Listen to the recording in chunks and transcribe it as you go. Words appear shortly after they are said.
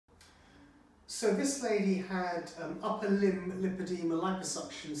So this lady had upper limb lipoedema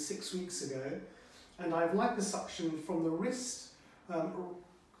liposuction 6 weeks ago, and I've liposuction from the wrist,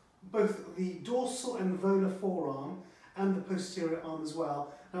 both the dorsal and volar forearm and the posterior arm as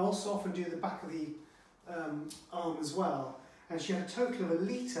well. And I also often do the back of the arm as well. And she had a total of a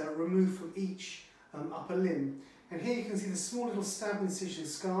litre removed from each upper limb. And here you can see the small little stab incision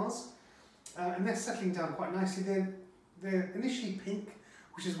scars, and they're settling down quite nicely. They're initially pink,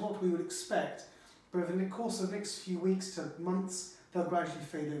 which is what we would expect, but over the course of the next few weeks to months, they'll gradually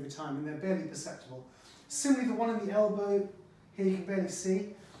fade over time, and they're barely perceptible. Similarly, the one in the elbow, here you can barely see.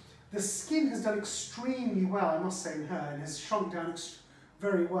 The skin has done extremely well, I must say, in her, and has shrunk down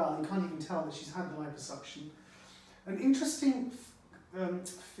very well. You can't even tell that she's had the liposuction. An interesting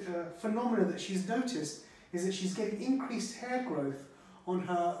phenomena that she's noticed is that she's getting increased hair growth on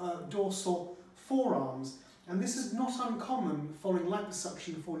her dorsal forearms, and this is not uncommon following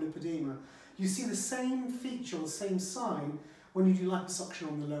liposuction for lipoedema. You see the same feature or the same sign when you do liposuction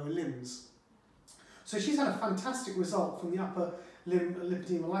on the lower limbs. So she's had a fantastic result from the upper limb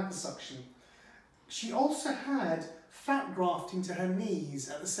lipoedema liposuction. She also had fat grafting to her knees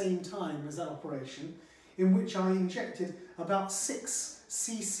at the same time as that operation, in which I injected about 6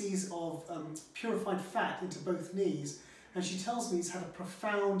 cc's of purified fat into both knees, and she tells me it's had a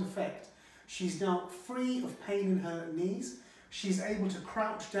profound effect. She's now free of pain in her knees, she's able to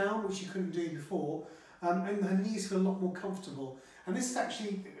crouch down, which she couldn't do before, and her knees feel a lot more comfortable. And this is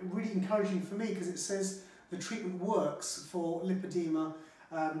actually really encouraging for me because it says the treatment works for lipoedema,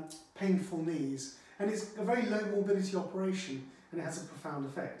 painful knees. And it's a very low morbidity operation, and it has a profound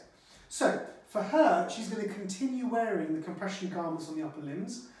effect. So, for her, she's going to continue wearing the compression garments on the upper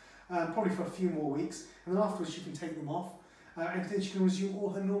limbs, probably for a few more weeks, and then afterwards she can take them off, and then she can resume all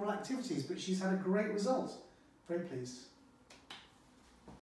her normal activities. But she's had a great result. Very pleased.